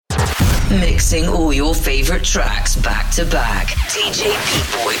Mixing all your favorite tracks back to back. DJ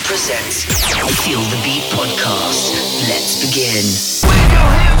P-Boy presents Feel the Beat Podcast. Let's begin. Wave your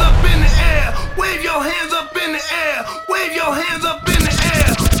hands up in the air. Wave your hands up in the air. Wave your hands up in the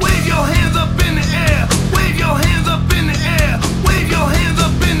air. Wave your hands up in the air. Wave your hands up in the air. Wave your hands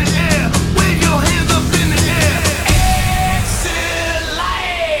up in the air. Wave your hands up in the air. Exit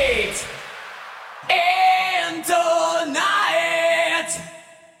light and tonight.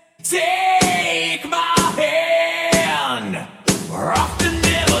 Take my hand. Rock the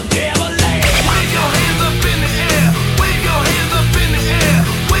never, never land. Wave your hands up in the air. Wave your hands up in the air.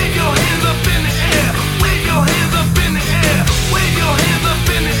 Wave your hands up in the air. Wave your hands up in the air. Wave your hands up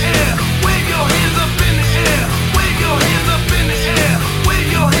in the air. Wave your hands up in the air. Wave your hands up in the air. Wave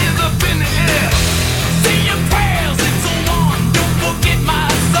your hands up in the air. Say your prayers, little one. Don't forget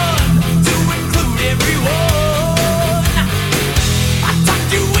my son to include everyone. I tuck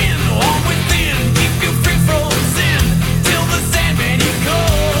you in, warm within, keep you free from sin till the Sandman he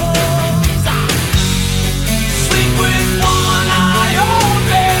comes. Sleep with one eye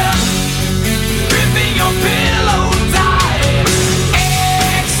open, gripping your pillow tight.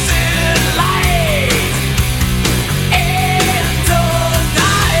 Exit light and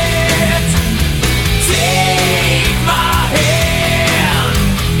tonight. Take my hand,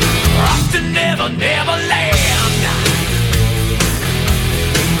 rock the never, never land.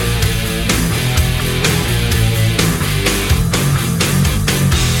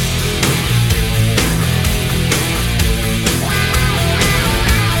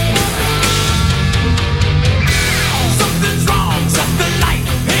 Something's wrong, shut the light,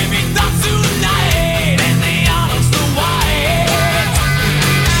 heavy thoughts tonight, and the honors the white.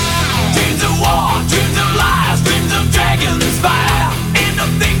 Dreams of war, dreams of lies, dreams of dragons fire, and the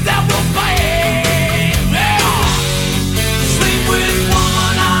things that will fight. Yeah. Sleep with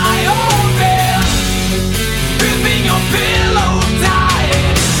one eye open, gripping your pillow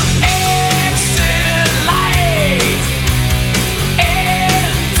tight. Exit light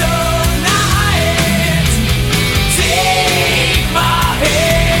and tonight. Take my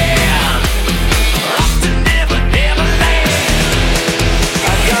hand, rock the never, never land.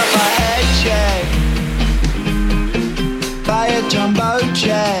 I got my head checked by a jumbo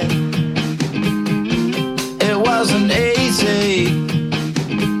jet. It wasn't easy,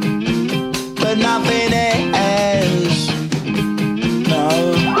 but nothing is. No.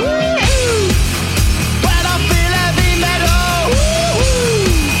 When I feel heavy metal,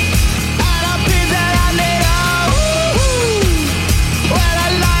 and I feel that I need when I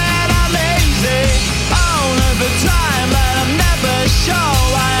lie and I'm easy, all of the time, but I'm never sure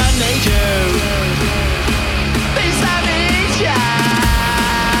why I need you. Please let me try.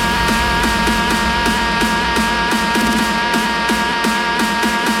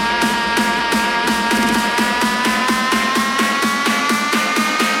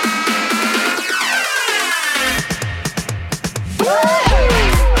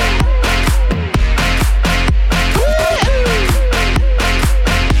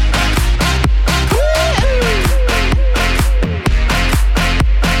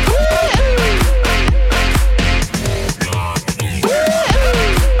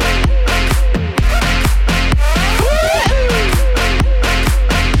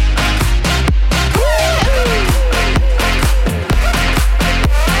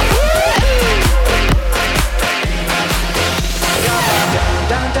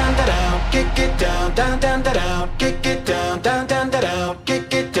 Kick it down, down, down, down, down, down, down,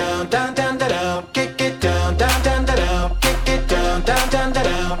 down, down, down, down.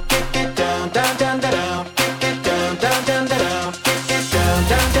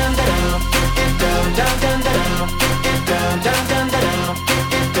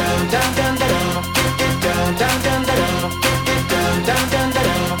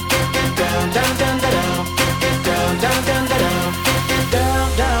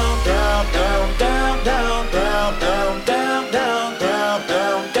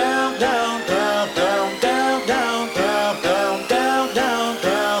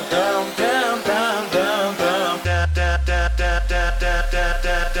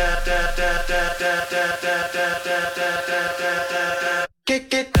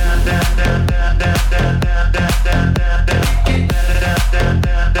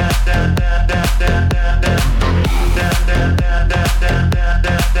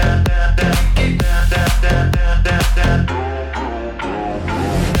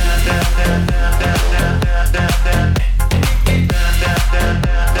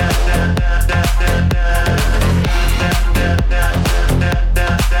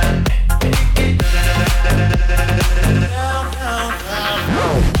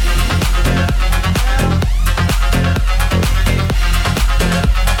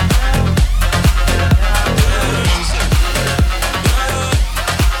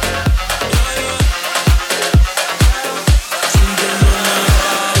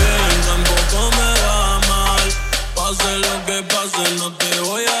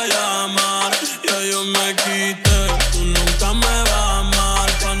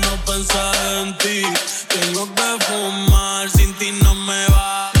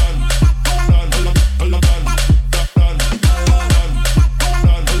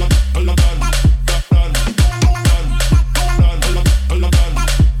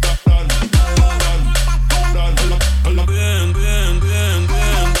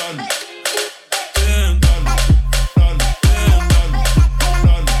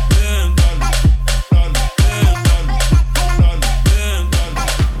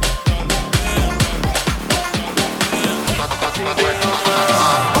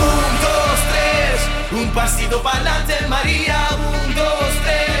 pasito para adelante, María. 1, 2,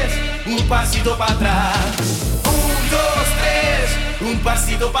 3, un pasito para atrás. 1, 2, 3, un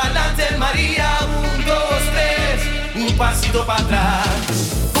pasito para adelante, María. 1, 2, 3, un pasito para atrás.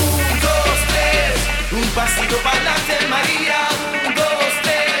 1, 2, 3, un pasito para adelante, María. 1, 2,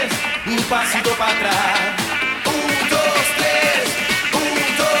 3, un pasito para atrás. 1, 2, 3, 1,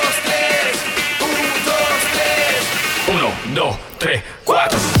 2, 3, 1, 2, 3. 1, 2, 3,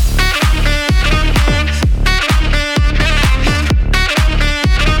 4.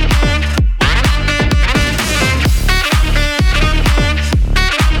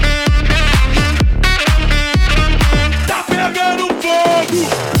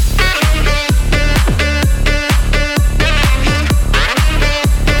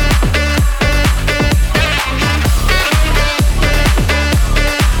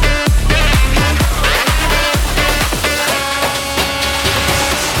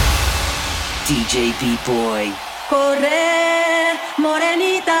 DJ B-Boy. Correr,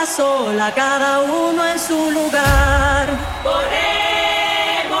 morenita sola, cada uno en su lugar.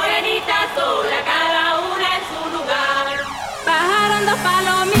 Correr, morenita sola, cada una en su lugar. Bajaron dos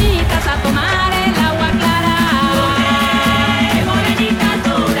palomitas a tomar el agua clara. Correr, morenita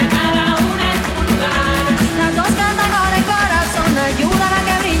sola, cada una en su lugar. Las dos cantan con el corazón, ayudan a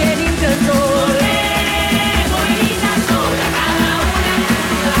que brille limpio el sol. Correr, morenita sola, cada una en su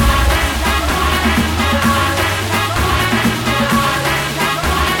lugar.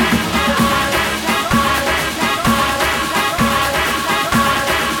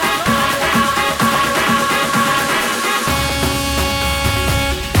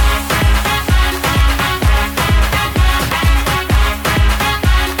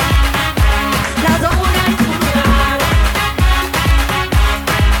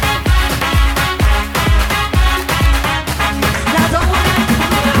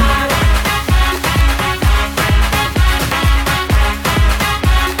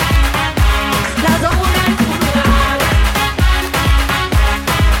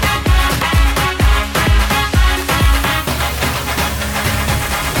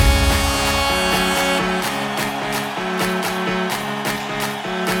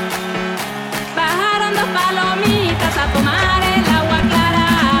 Bajaron dos palomitas a tomar el agua clara.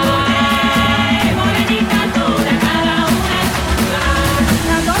 Correr, morenita sola, cada una en su lugar.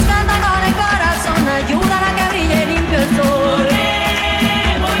 Las dos cantan con el corazón, ayudan a que brille limpio el sol.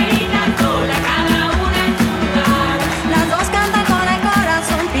 Correr, morenita sola, cada una en su lugar. Las dos cantan con el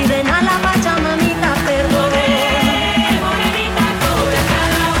corazón, piden a la Pachamamita perdón. Correr, morenita sola,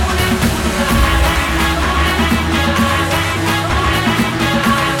 cada una en su lugar.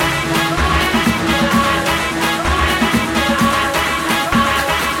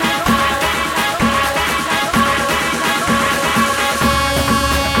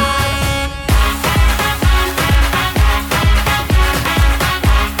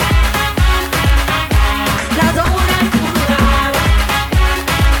 Las dos una en su lugar. Las dos una en su lugar.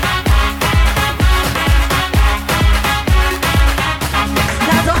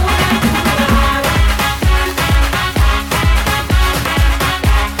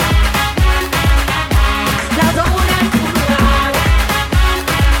 Las dos una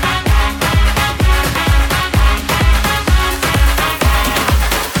en su lugar.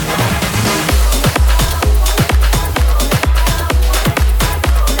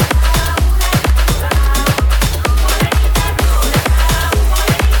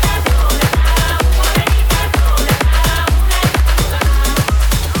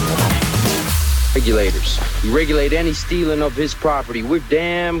 Regulators. You regulate any stealing of his property. We're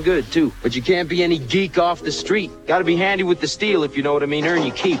damn good, too. But you can't be any geek off the street. Gotta be handy with the steel, if you know what I mean. Earn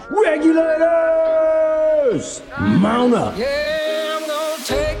your keep. Regulators! Mount up. Yeah, I'm gonna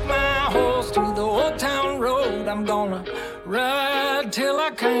take my horse to the old town road. I'm gonna ride till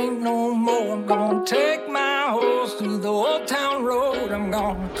I can't no more. I'm gonna take my horse to the old town road. I'm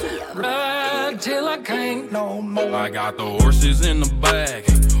gonna ride till I can't no more. I got the horses in the back,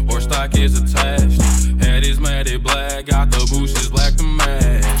 horse stock is attached. Head is matted black, got the bushes black to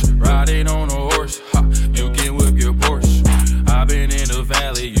match. Riding on a horse, ha, you can whip your Porsche. I've been in the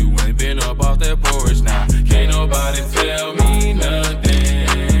valley, you ain't been up off that porch. Now, can't nobody tell me nothing.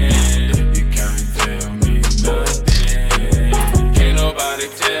 You can't tell me nothing. Can't nobody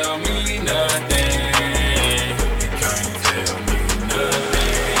tell me nothing. You can't tell me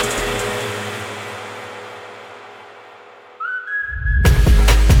nothing.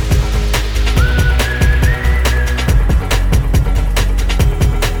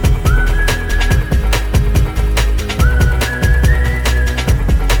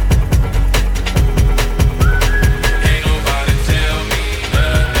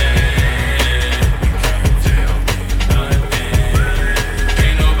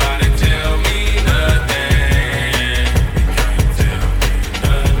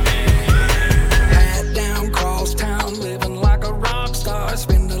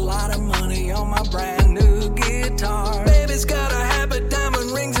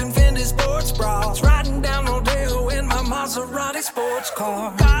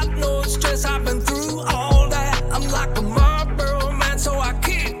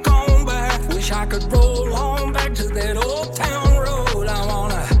 I could roll on back to that old town road. I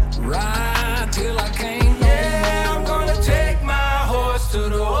wanna ride till I can't. Yeah, I'm gonna take my horse to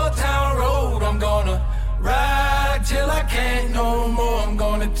the old town road. I'm gonna ride till I can't no more. I'm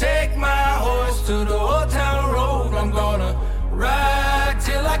gonna take my horse to the old town road. I'm gonna ride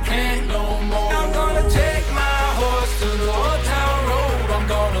till I can't no more. I'm gonna take my horse to the old town road. I'm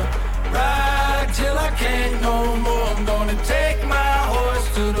gonna ride till I can't no more. I'm gonna take my horse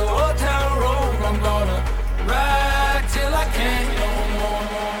to the old town road. I'm gonna ride till I can't no more.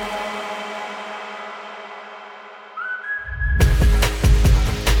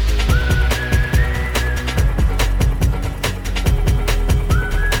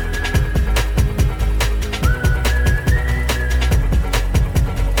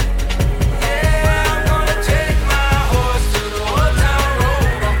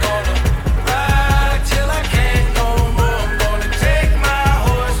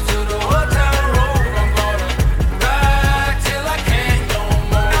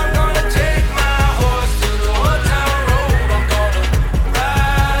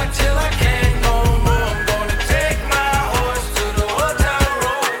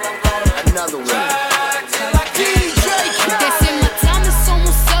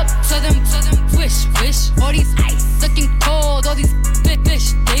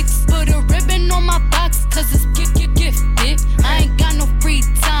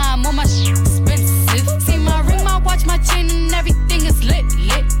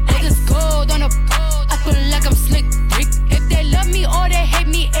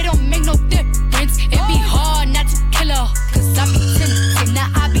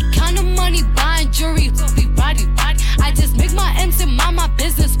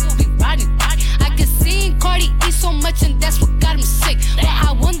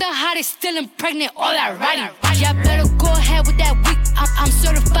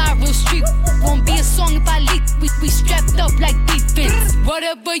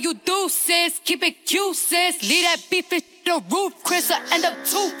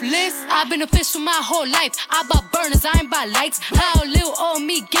 I've been a fish for my whole life. I bought burners, I ain't buy lights. How little old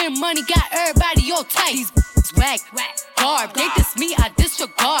me getting money got everybody all tight. These swag, garb, they diss me, I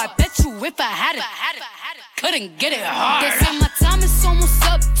disregard. Bet you if I had it, couldn't get it hard. They say my time is almost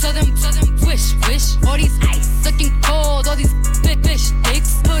up. Tell them, wish. All these ice looking cold, all these fish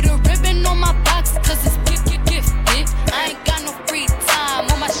sticks. Put a ribbon on my box, cause it's gifted. I ain't got no free time,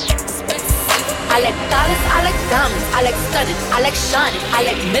 all my shit expensive. I like dollars, I like diamonds, I like stunning, I like shining, I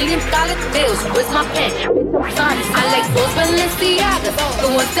like $1 million deals. Where's my pen? I like those Balenciagas,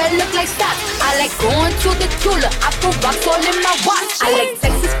 the ones that look like stocks. I like going to the Tula, I put rocks all in my watch. I like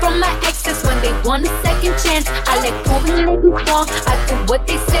texts from my exes when they want a second chance. I like proving niggas wrong, I do what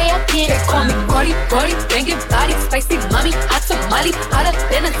they say I can't. They call me Cardi, banging body, spicy mommy, hot tamale, hotter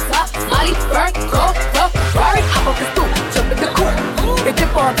than a top Molly, Ferg, Ferrari, hop up the stoop, jump in the coupe. They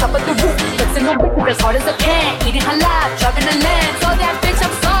dip on top of the roof, flexing on bitches as hard as I can. Eating halal, driving a land. So that bitch,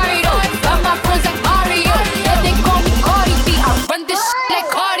 I'm sorry though. Got my friends like Mario. Yeah, they call me Cardi B. I run this shit like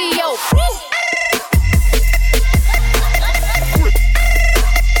cardio.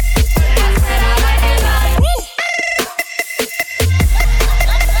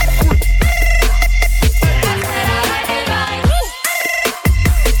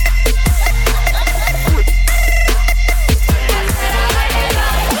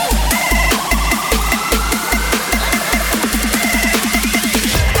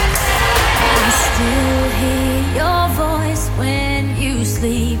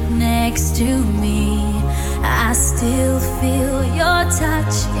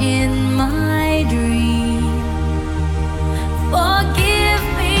 Touch in my dream. Forgive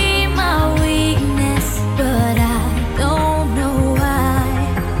me my weakness, but I don't know why.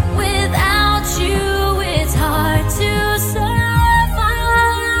 Without you, it's hard to survive.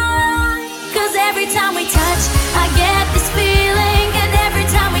 'Cause every time we touch, I get this feeling, and every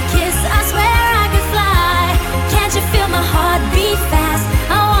time we kiss, I swear I could fly. Can't you feel my heart beat fast?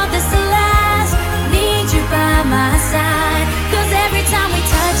 I want this to last. Need you by my side. Every time we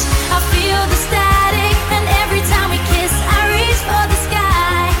touch, I feel the static, and every time we kiss, I reach for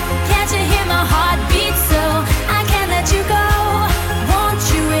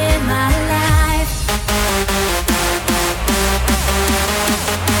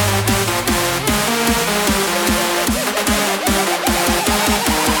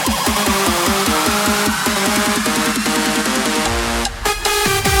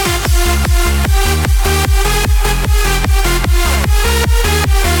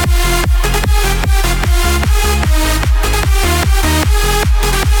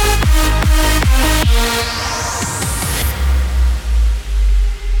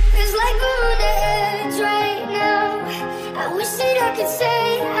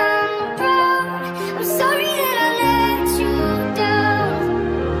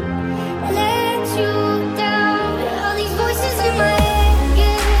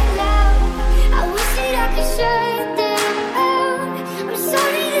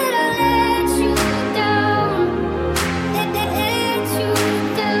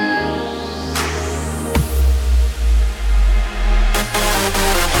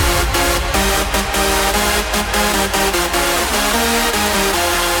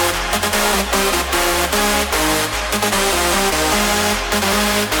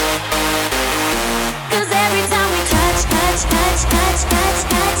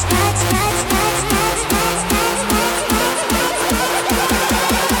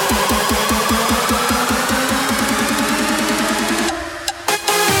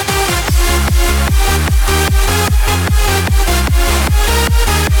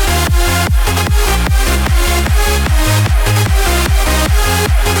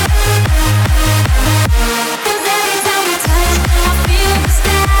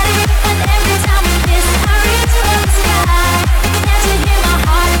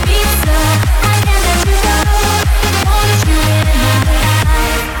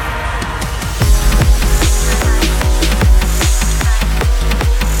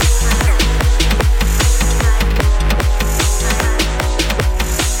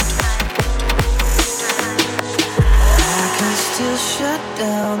shut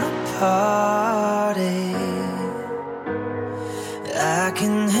down a party. I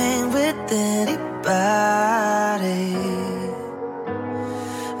can hang with anybody.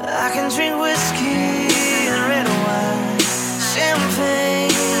 I can drink whiskey and red wine, champagne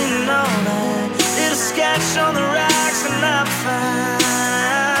and all night. Little scotch on the rocks and I'm fine,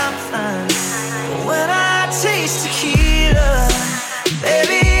 I'm fine. But when I taste tequila,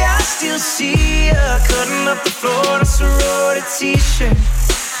 baby, I still see ya cutting up the floor in a sorority t-shirt,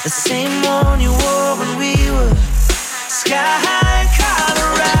 the same one you wore when we were sky high in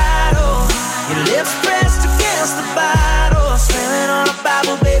Colorado. Your lips pressed against the bottle, swimming on a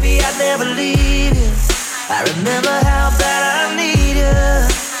Bible, baby, I'd never leave you. I remember how bad I need you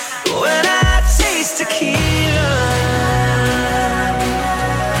when I taste tequila.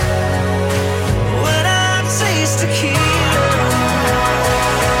 When I taste tequila.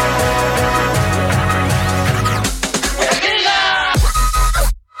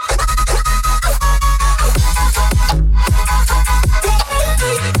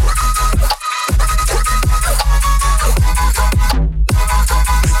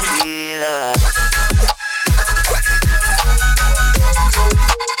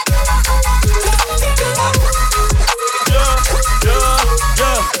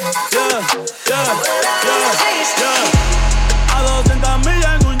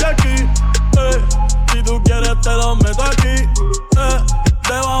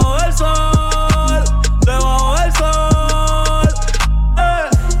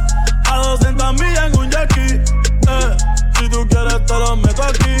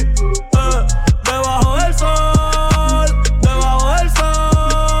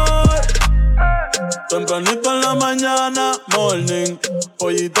 Tempranito en la mañana, morning.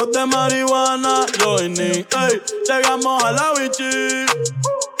 Pollitos de marihuana, joining. Ey, llegamos a la bichi.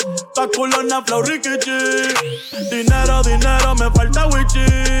 Pa' culona, flow, rikichi. Dinero, dinero, me falta wichi.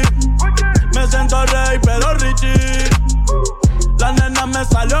 Me siento rey, pero richie. La nena me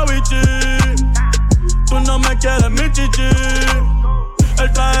salió bichi. Tú no me quieres, mi chichi.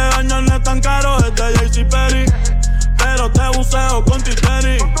 El traje de baño no es tan caro, es de J.C. Perry. Pero te buceo con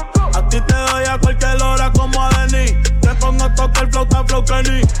titeri. A ti te doy a cualquier hora como a Denny. Te pongo a tocar flauta, flow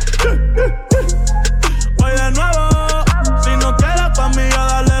Kenny. Voy de nuevo. Si no quieres a tu amiga,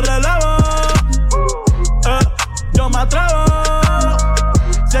 dale relevo. Yo me atrevo.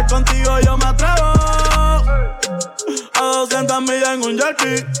 Si es contigo, yo me atrevo. A 200 millas en un jet.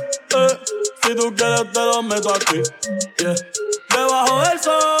 Si tú quieres, te lo meto aquí. Yeah. Debajo del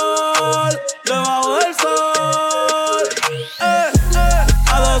sol. Debajo del sol.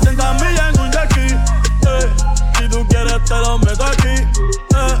 A 200 millas en un jet. Si tú quieres, te lo meto aquí.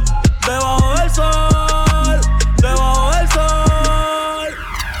 Debajo del sol. Debajo del sol.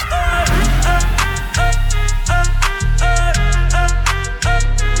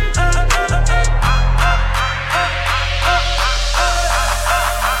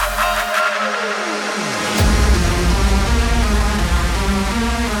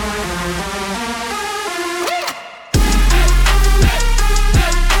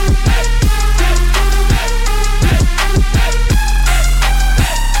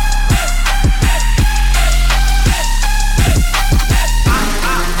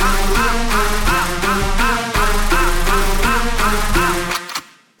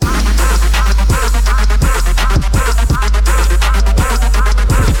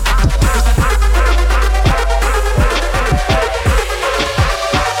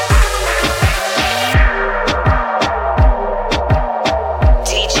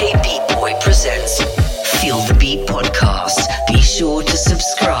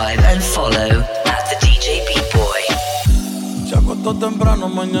 Temprano,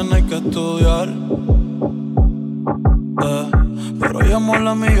 mañana hay que estudiar. Pero llamó a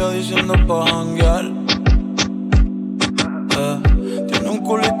la amiga diciendo pa' janguear. Tiene un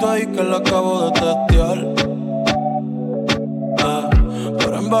culito ahí que le acabo de testear.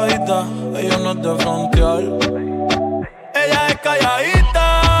 Pero en bajita, ella no es de frontear. Ella es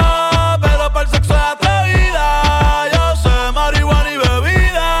calladita, pero para el sexo es atrevida. Yo sé marihuana y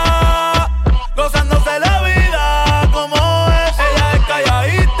bebida, gozándose la vida como es. Ella es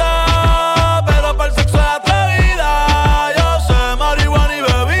calladita, pero para el sexo es atrevida. Yo sé marihuana y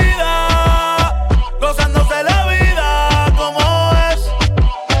bebida, gozándose la vida como es.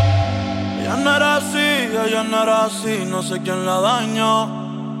 Ella no era así, no sé quién la dañó.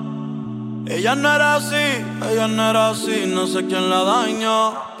 Ella no era así, no sé quién la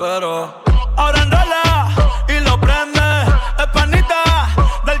dañó. Pero ahora enrola y lo prende. Es panita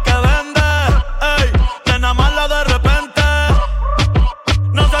del que vende. Ey, que nada más la de repente.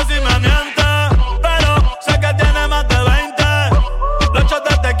 No sé si me miente, pero sé que tiene más de 20.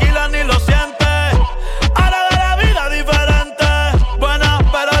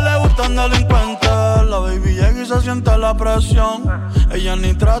 Ella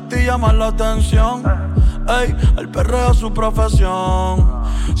ni trata y llama la atención. Ey, el perreo es su profesión.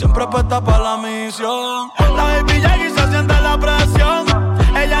 Siempre puesta para la misión. La baby llega y se siente la presión.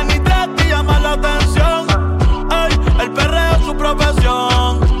 Ella ni trata y llama la atención. Ey, el perreo es su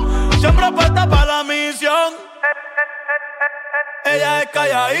profesión. Siempre puesta para la misión. Ella es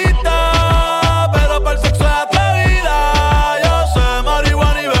calladita, pero para el sexo es atrevida. Yo sé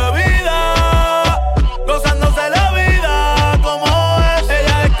marihuana y bebida, gozándose la vida como es.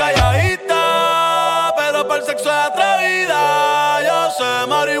 Ella es calladita, pero para el sexo es atrevida. Yo sé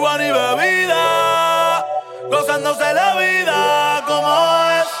marihuana y bebida, gozándose la vida como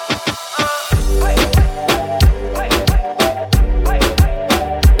es.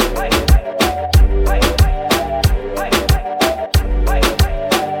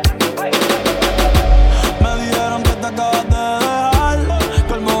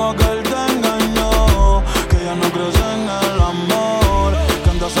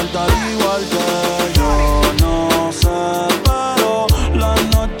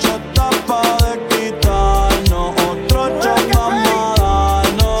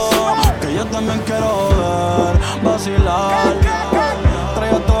 Trae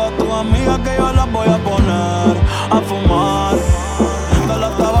a todas tus amigas que yo las voy a poner a fumar. Dale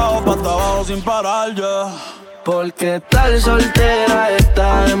hasta abajo, pa' hasta abajo sin parar, yeah. Porque estar soltera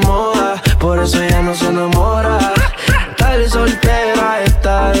está de moda, por eso ella no se enamora. Estar soltera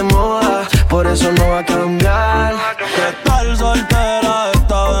está de moda, por eso no va a cambiar. Que estar soltera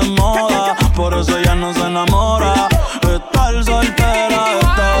está de moda, por eso ella no se enamora. Estar soltera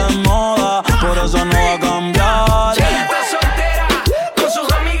está de moda, por eso no va a cambiar.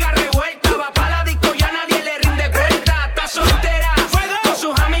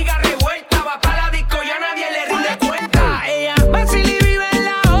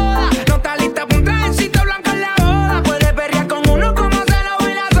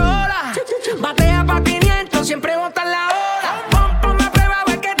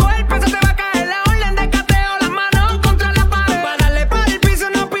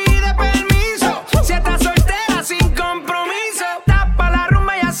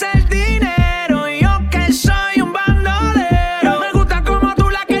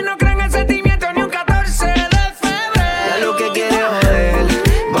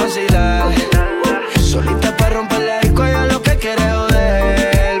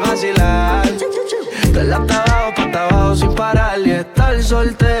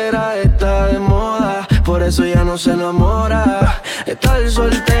 Soltera está de moda, por eso ya no se enamora. Estar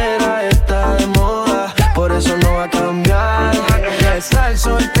soltera está de moda, por eso no va a cambiar. Estar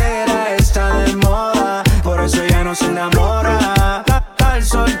soltera está de moda, por eso ya no se enamora. Estar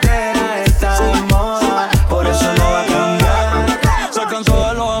soltera está de moda, por eso no va a cambiar. Se cansó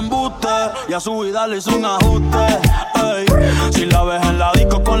de los embustes y a su vida le hizo un ajuste. Ey, si la ves en la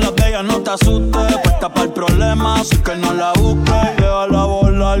disco con la de ella no te asustes. Puesta para el problema, así que no la busques. Déjala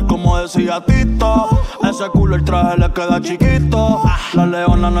volar como decía Tito. Ese culo el traje le queda chiquito. La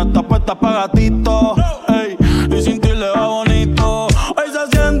leona no está puesta para gatito. Ey, y sin ti le va bonito. Hoy se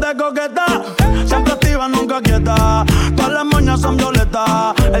siente coqueta, siempre activa, nunca quieta. Todas las moñas son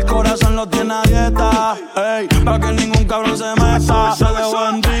violetas, el corazón lo tiene a dieta. Ey, pa' que ningún cabrón se meta. Se dejó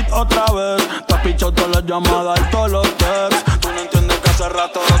en beat otra vez. Te has pichado todas las llamadas y todos los texts. Tú no entiendes que hace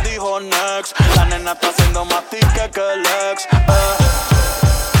rato dijo next. La nena está haciendo más tique que el ex.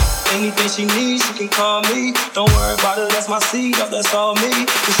 Anything she needs, she can call me. Don't worry about it, that's my seed, that's all me.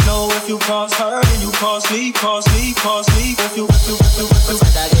 Just know if you cross her, then you cross me, cross me, cross me. If you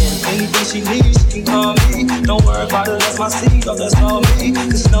anything she needs, she can call me. Don't worry about it, that's my seed, that's all me.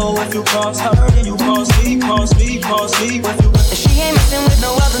 Just know if you cross her, then you cross me, cross me, cross me. If you she ain't messing with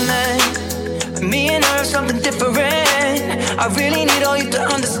no other man. Me and her are something different. I really need all you to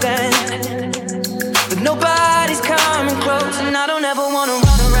understand. But nobody's coming close, and I don't ever wanna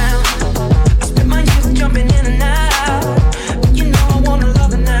run around. I spent my youth jumping in and out, but you know I wanna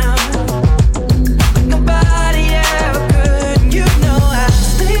love her now. But nobody ever could, and you know I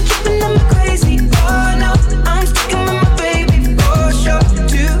stay tripping on me crazy. Oh no, I'm sticking with my baby for sure.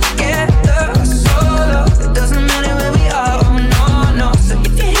 Together or solo, it doesn't matter where we are. Oh no, no. So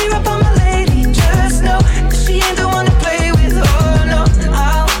if you hear about my lady, just know that she ain't the one to play with. Oh no,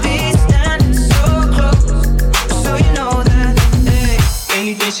 I'll be standing so close, so you know that. Hey.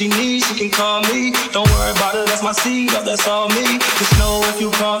 anything she needs, she can call me. Don't worry about it, that's my seed, that's all me. Just know if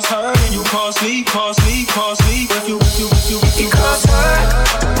you cross her, then you cross me, cross me, cross me. If you cross her,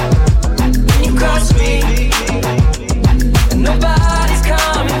 then you cross me. And nobody's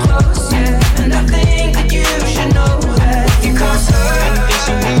coming close, yeah. And I think that you should know that. If you cross her, anything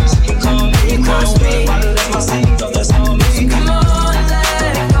she needs, she can call me. You cross me. Don't worry about it, that's my seed, that's all me. So come on.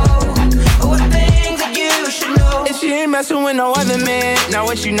 messing with no other man. Now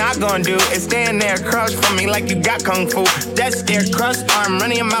what you not gonna do is stand there across from me like you got kung fu. That's their crust arm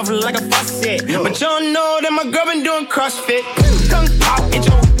running your mouth like a faucet. But you don't know that my girl been doing CrossFit. Kung pop, hit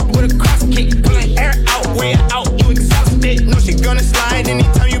your with a cross kick. Pulling air out, way out, you exhausted. No, she gonna slide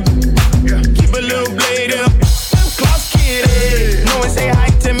anytime you keep a little blade in a cloth kid. No one say hi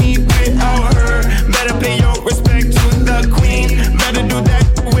to me without her. Better pay your respect to the queen. Better do that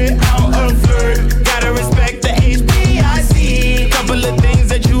without a flirt. Gotta respect the HBIC. Couple of things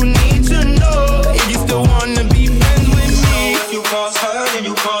that you need to know if you still wanna be friends with me. If you cross her, then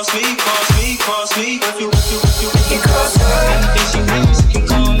you cross me, cross me, cross me. If you cross her, anything she needs, you can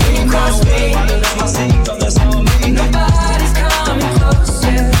call me. You cross me, that's my seat, that's all me. Nobody's coming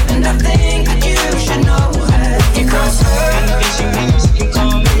closer, and I think that you should know her. You cross her, anything she needs, you can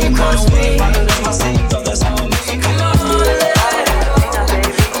call me. You cross me, that's my seat, that's all me. so come on, let it go.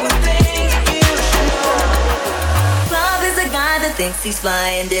 I think that you should know. Love is a guy that thinks he's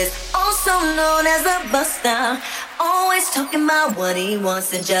flying this, also known as a buster. Always talking about what he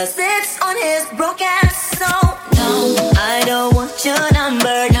wants and just sits on his broke ass. So no, I don't want your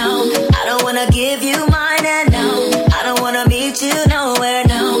number. No, I don't wanna give you mine. And no, I don't wanna meet you nowhere.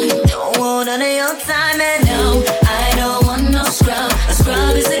 No, don't want none of your time. And no, I don't want no scrub. A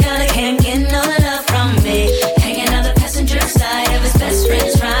scrub is a guy that can't get no love from me. Hanging out the passenger side of his best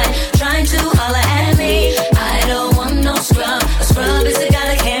friend's ride, trying to holler at me. I don't want no scrub. A scrub is a guy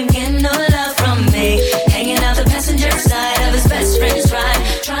that can't get no love from me. Hanging out the passenger side of his best friend's ride,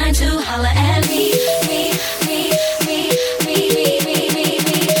 trying to holler at me.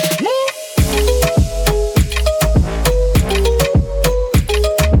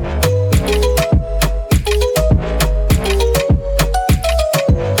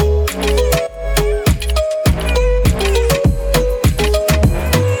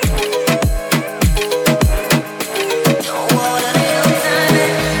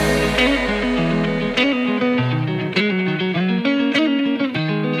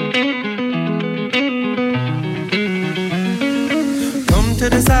 To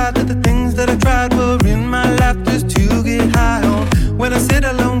decide that the things that I tried were in my life just to get high on. When I sit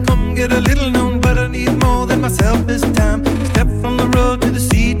alone, come get a little known, but I need more than myself this time. Step from the road to the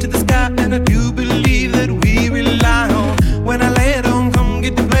sea to the sky, and I do believe that we rely on. When I lay it on, come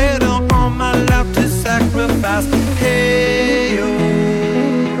get to play it on. All my life to sacrifice. Hey, oh,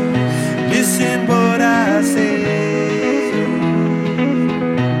 listen what I say.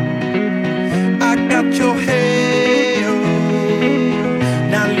 I got your head.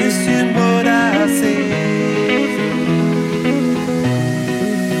 Listen what I say.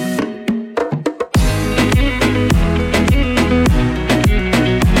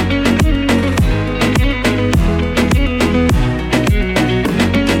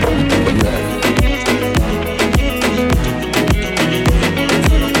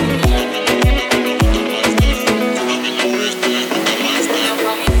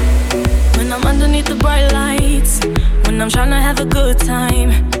 When I'm underneath the bright lights, when I'm trying to have a good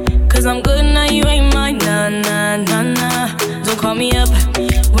time, 'cause I'm good now, you ain't mine, nah, nah, nah, nah. Don't call me up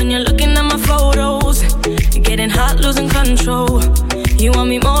when you're looking at my photos. You're getting hot, losing control. You want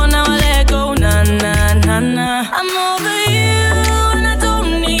me more, now I let go, nah, nah, nah, nah. I'm over you and I don't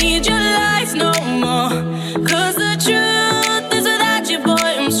need your lies no more. 'Cause the truth is without you,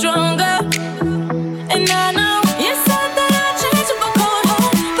 boy, I'm stronger. And I know you said that I'd change if I could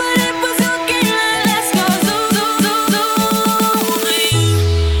home, but it was your game and let's go,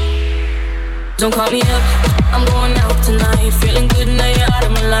 Don't call me up, I'm going out tonight. Feeling good now you're out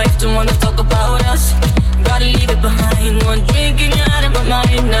of my life. Don't wanna talk about us, gotta leave it behind. One drink and you're out of my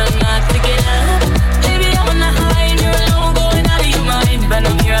mind. Nah, nah, take it up. Baby, I'm on the high and you're alone, going out of your mind. But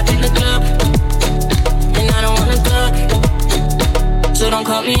I'm here up in the club, and I don't wanna talk. So don't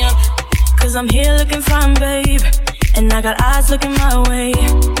call me up, 'cause I'm here looking fine, babe. And I got eyes looking my way,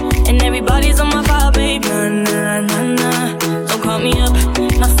 and everybody's on my vibe, babe. Nah, nah, nah, nah. Don't call me up.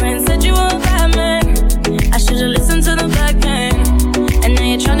 My friend said you were a bad man. I should've listened to the back end, and now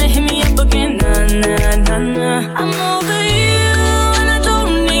you're trying to hit me up again. Nah, nah, nah, nah. I'm over you and I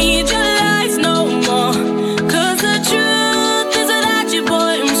don't need your lies no more. 'Cause the truth is without you,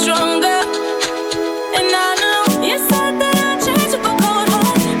 boy, I'm stronger. And I know you said that I'd change if I could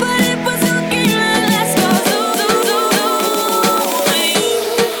home, but it was your game and let's go,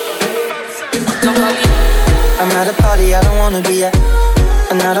 I'm at a party I don't wanna be at,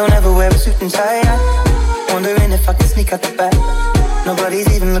 and I don't ever wear a suit and tie. Wondering if I can sneak out the back. Nobody's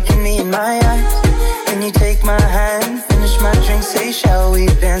even looking me in my eyes. Can you take my hand, finish my drink, say shall we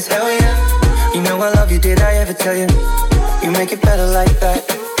dance? Hell yeah. You know I love you, did I ever tell you? You make it better like that.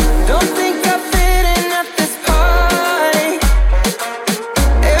 Don't think I fit in at this party.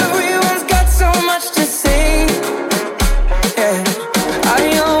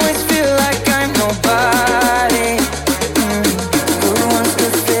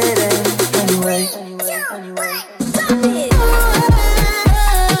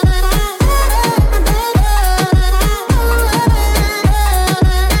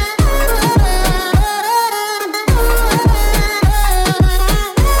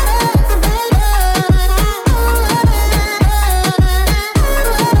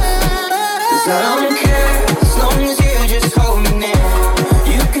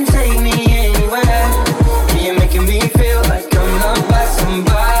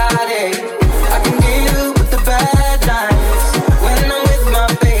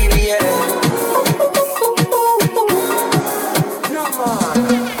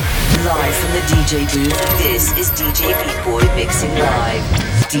 Mixing live,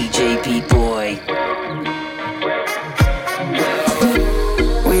 DJ B-Boy.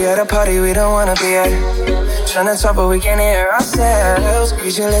 We at a party we don't wanna be at. Tryna talk but we can't hear ourselves.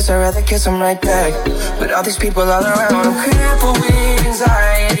 Speechless, I'd rather kiss them right back. But all these people all around, I'm crippled with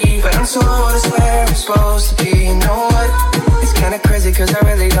anxiety. But I'm told it's where I'm supposed to be. You know what? It's kinda crazy cause I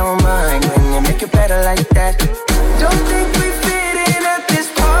really don't mind when you make it better like that. Don't think we fit in at this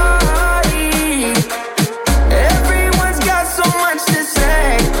party. Everyone's got so much to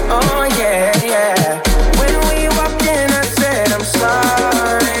say. Oh yeah, yeah. When we walked in I said I'm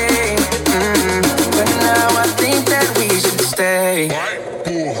sorry. But now I think that we should stay.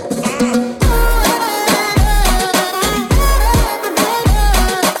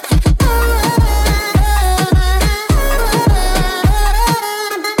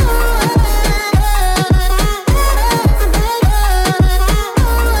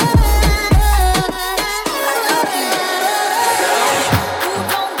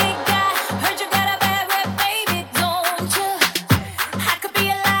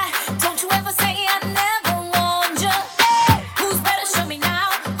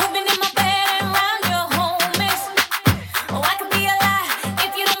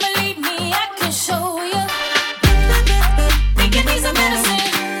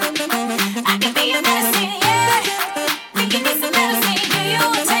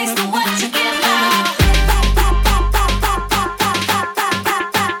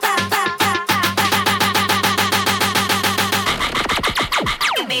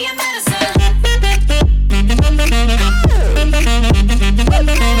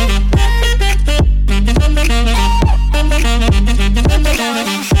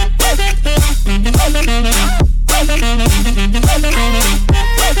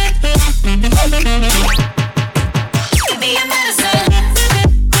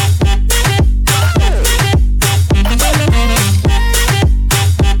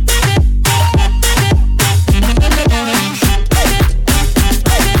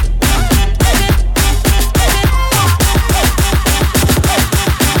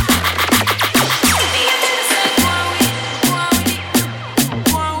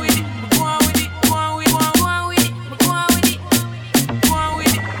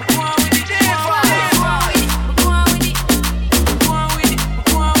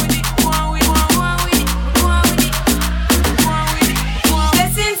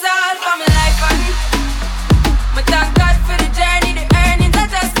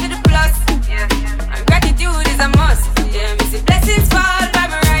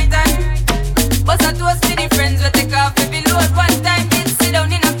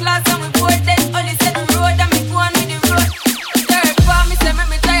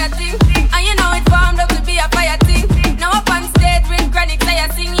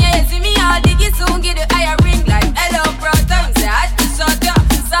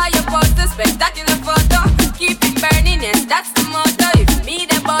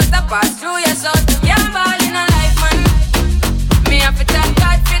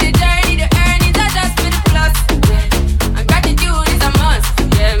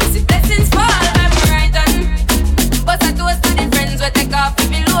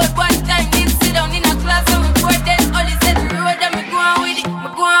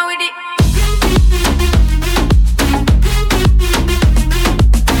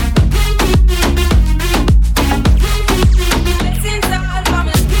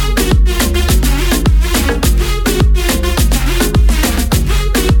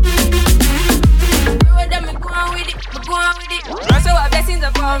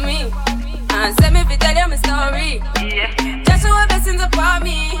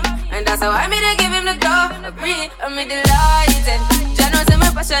 So I made to give him the go, agree, I made the lies, and Jah knows that my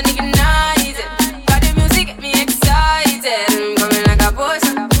passion ignites it.